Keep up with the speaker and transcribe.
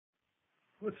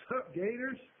What's up,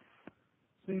 Gators?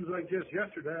 Seems like just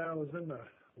yesterday I was in the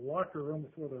locker room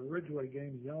before the Ridgeway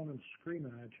game yelling and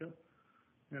screaming at you.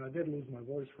 And I did lose my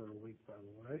voice for a week, by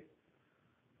the way.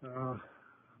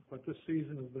 But this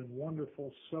season has been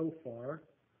wonderful so far.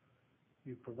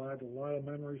 You've provided a lot of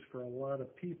memories for a lot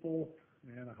of people,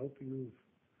 and I hope you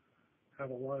have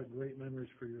a lot of great memories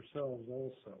for yourselves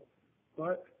also.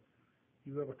 But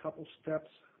you have a couple steps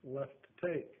left to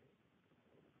take.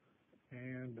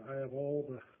 And I have all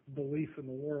the belief in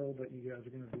the world that you guys are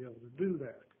going to be able to do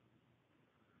that.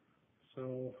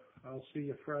 So I'll see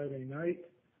you Friday night.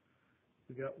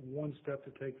 We got one step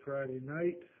to take Friday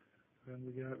night. Then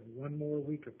we got one more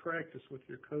week of practice with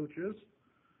your coaches.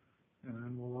 And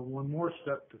then we'll have one more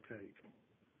step to take.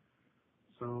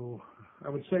 So I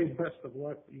would say best of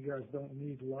luck. You guys don't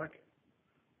need luck.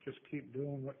 Just keep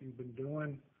doing what you've been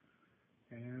doing,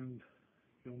 and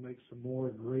you'll make some more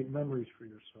great memories for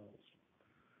yourselves.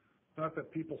 Not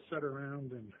that people sit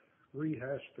around and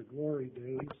rehash the glory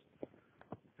days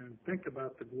and think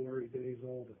about the glory days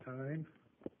all the time,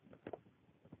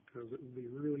 because it would be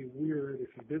really weird if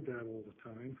you did that all the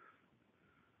time.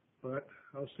 But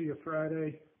I'll see you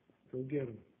Friday. Go get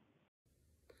them.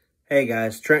 Hey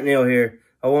guys, Trent Neal here.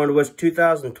 I wanted to wish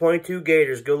 2022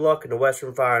 Gators good luck in the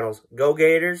Western Finals. Go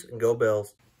Gators and go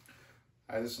Bills.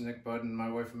 Hi, this is Nick Budd and my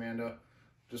wife Amanda.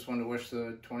 Just wanted to wish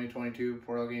the 2022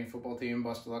 Port Allegany football team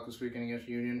best of luck this weekend against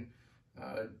Union.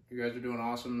 You guys are doing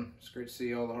awesome. It's great to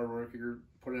see all the hard work you're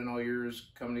putting in all years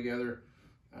coming together.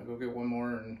 Go get one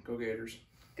more and go Gators.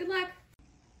 Good luck.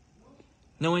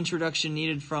 No introduction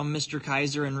needed from Mr.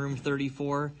 Kaiser in room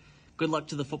 34. Good luck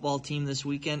to the football team this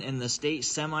weekend in the state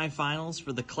semifinals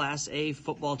for the Class A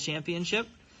football championship.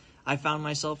 I found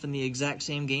myself in the exact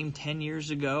same game 10 years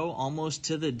ago, almost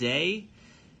to the day.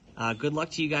 Good luck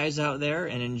to you guys out there,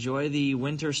 and enjoy the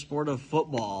winter sport of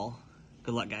football.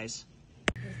 Good luck, guys.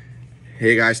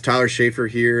 Hey guys, Tyler Schaefer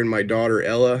here, and my daughter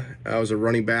Ella. I was a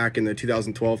running back in the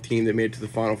 2012 team that made it to the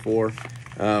Final Four.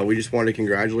 We just wanted to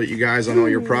congratulate you guys on all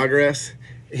your progress,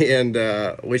 and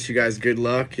wish you guys good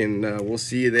luck, and we'll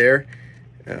see you there.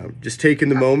 Just taking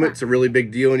the moment, it's a really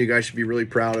big deal, and you guys should be really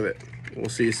proud of it. We'll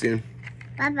see you soon.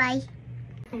 Bye-bye.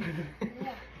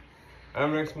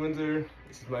 I'm Rex Windsor.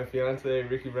 This is my fiance,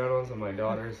 Ricky Reynolds, and my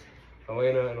daughters,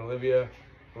 Elena and Olivia.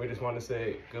 We just want to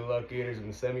say good luck, Gators, in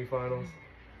the semifinals.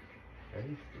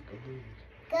 Ready?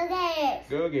 Go Gators!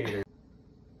 Go Gators!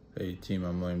 Hey team,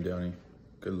 I'm William Downey.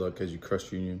 Good luck as you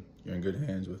crush Union. You're in good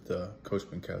hands with Coach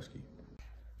Binkowski.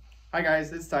 Hi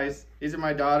guys, it's Tice. These are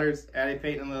my daughters, Addie,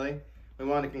 Peyton, and Lily. We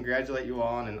want to congratulate you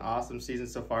all on an awesome season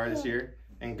so far this year.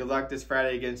 And good luck this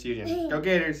Friday against Union. Go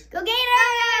Gators! Go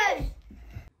Gators!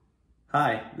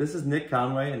 Hi, this is Nick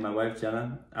Conway and my wife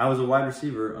Jenna. I was a wide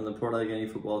receiver on the Port Allegany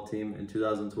football team in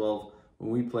 2012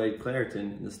 when we played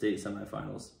Clairton in the state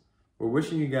semifinals. We're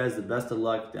wishing you guys the best of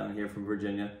luck down here from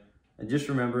Virginia. And just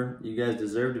remember, you guys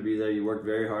deserve to be there. You worked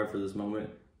very hard for this moment,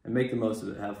 and make the most of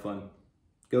it. Have fun.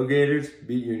 Go Gators,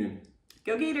 beat Union.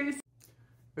 Go Gators.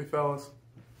 Hey fellas,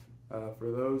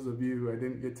 for those of you I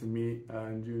didn't get to meet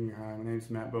in junior high, my name's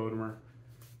Matt Bodemer.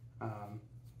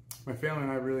 My family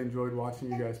and I really enjoyed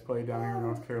watching you guys play down here in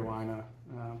North Carolina.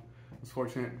 I was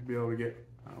fortunate to be able to get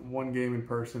one game in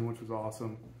person, which was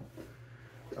awesome.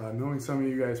 Knowing some of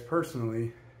you guys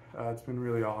personally, it's been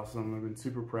really awesome. I've been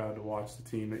super proud to watch the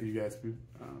team that you guys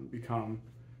become,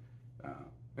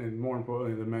 and more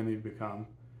importantly, the men you've become.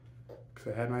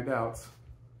 Because I had my doubts.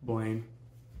 Blaine,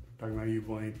 talking about you,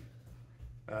 Blaine.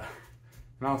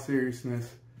 In all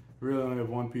seriousness, I really only have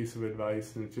one piece of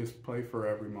advice, and it's just play for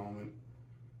every moment.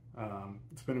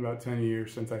 It's been about 10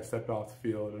 years since I stepped off the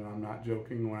field, and I'm not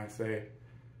joking when I say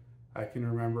I can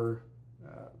remember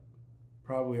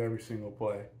probably every single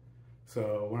play.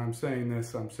 So when I'm saying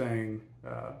this, I'm saying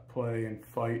play and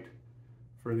fight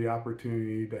for the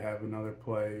opportunity to have another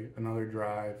play, another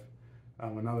drive,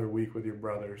 another week with your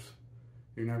brothers.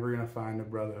 You're never going to find a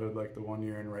brotherhood like the one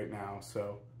you're in right now.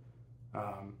 So,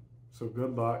 so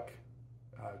good luck.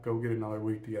 Go get another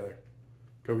week together.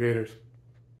 Go Gators.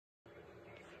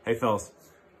 Hey fellas,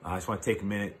 I just want to take a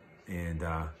minute and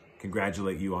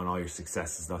congratulate you on all your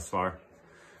successes thus far.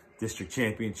 District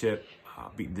championship,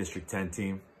 beating District 10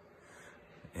 team,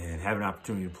 and have an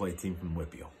opportunity to play a team from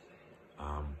Whitfield.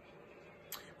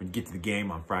 When you get to the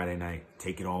game on Friday night,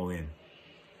 take it all in,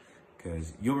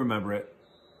 because you'll remember it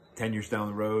 10 years down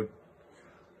the road.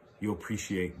 You'll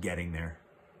appreciate getting there,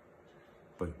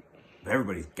 but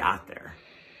everybody's got there.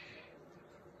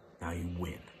 Now you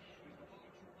win.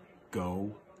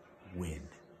 Go win.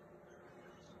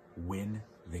 Win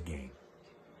the game.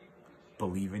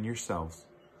 Believe in yourselves.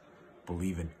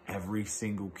 Believe in every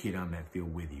single kid on that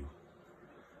field with you.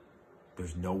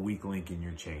 There's no weak link in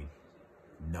your chain.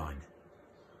 None.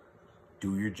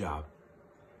 Do your job.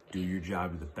 Do your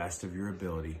job to the best of your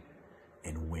ability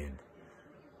and win.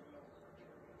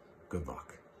 Good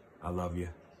luck. I love you.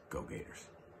 Go Gators.